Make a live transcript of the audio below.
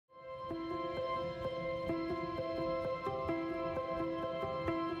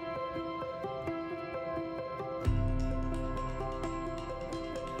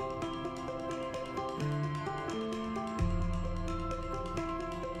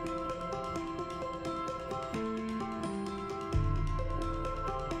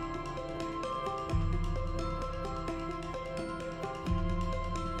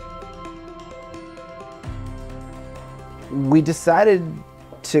We decided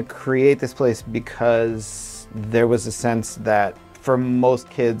to create this place because there was a sense that for most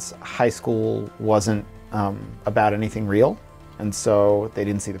kids, high school wasn't about anything real. And so they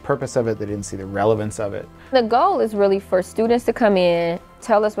didn't see the purpose of it, they didn't see the relevance of it. The goal is really for students to come in,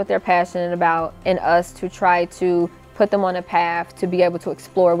 tell us what they're passionate about, and us to try to put them on a path to be able to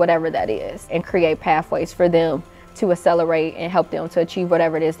explore whatever that is and create pathways for them to accelerate and help them to achieve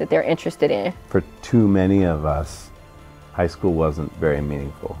whatever it is that they're interested in. For too many of us, high school wasn't very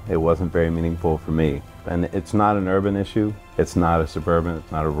meaningful. It wasn't very meaningful for me. And it's not an urban issue, it's not a suburban,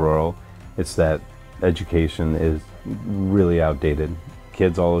 it's not a rural. It's that education is really outdated.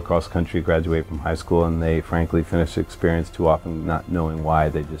 Kids all across the country graduate from high school and they frankly finish the experience too often not knowing why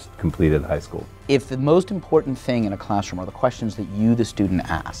they just completed high school. If the most important thing in a classroom are the questions that you, the student,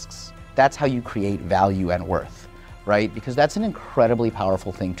 asks, that's how you create value and worth, right? Because that's an incredibly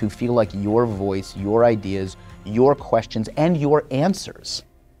powerful thing, to feel like your voice, your ideas, your questions, and your answers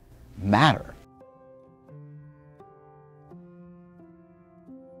matter.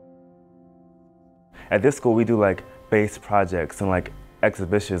 At this school, we do like base projects and like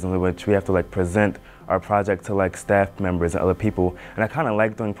exhibitions in which we have to like present our project to like staff members and other people. And I kind of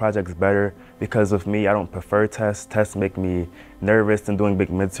like doing projects better because with me, I don't prefer tests. Tests make me nervous, and doing big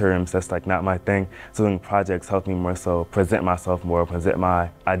midterms, that's like not my thing. So doing projects helps me more so present myself more, present my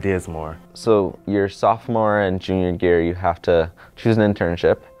ideas more. So your sophomore and junior year, you have to choose an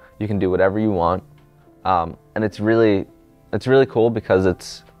internship. You can do whatever you want. And it's really cool because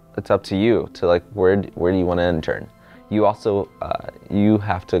it's up to you to like, where do you want to intern? You also, you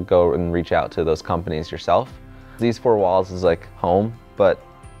have to go and reach out to those companies yourself. These four walls is like home, but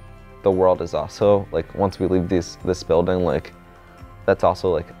the world is also like, once we leave this building, like that's also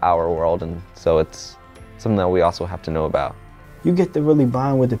like our world. And so it's something that we also have to know about. You get to really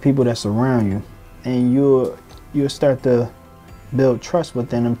bond with the people that surround you, and you'll start to build trust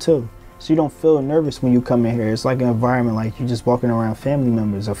within them too. So you don't feel nervous when you come in here. It's like an environment like you're just walking around family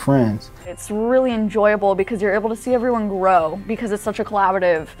members or friends. It's really enjoyable because you're able to see everyone grow because it's such a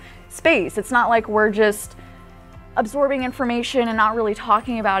collaborative space. It's not like we're just absorbing information and not really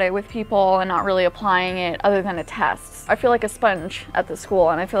talking about it with people and not really applying it other than a test. I feel like a sponge at the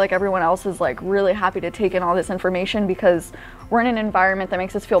school, and I feel like everyone else is like really happy to take in all this information because we're in an environment that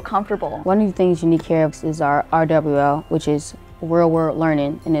makes us feel comfortable. One of the things unique here is our RWL, which is real world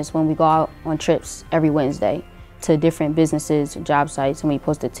learning, and it's when we go out on trips every Wednesday to different businesses or job sites, and we're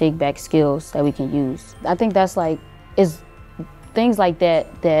supposed to take back skills that we can use. I think that's like, is things like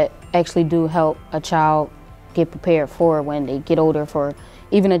that actually do help a child get prepared for when they get older, for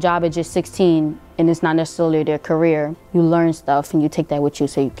even a job at just 16 and it's not necessarily their career. You learn stuff and you take that with you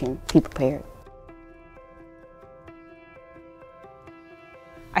so you can be prepared.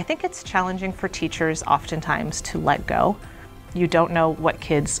 I think it's challenging for teachers oftentimes to let go. You don't know what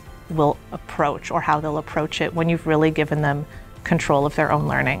kids will approach or how they'll approach it when you've really given them control of their own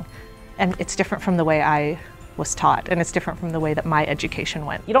learning. And it's different from the way I was taught, and it's different from the way that my education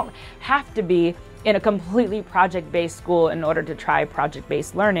went. You don't have to be in a completely project-based school in order to try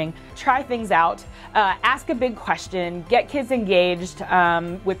project-based learning. Try things out, ask a big question, get kids engaged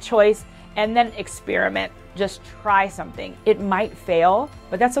with choice, and then experiment. Just try something. It might fail,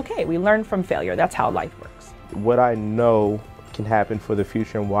 but that's okay. We learn from failure. That's how life works. What I know can happen for the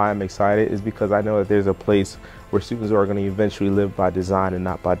future and why I'm excited is because I know that there's a place where students are going to eventually live by design and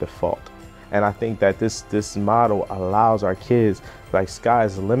not by default. And I think that this model allows our kids, like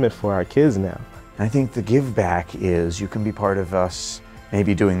sky's the limit for our kids now. I think the give back is you can be part of us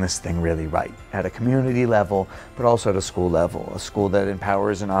maybe doing this thing really right at a community level, but also at a school level, a school that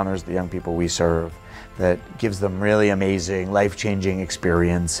empowers and honors the young people we serve, that gives them really amazing, life-changing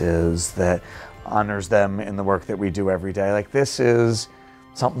experiences, that honors them in the work that we do every day. Like, this is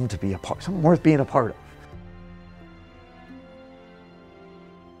something to be a part, something worth being a part of.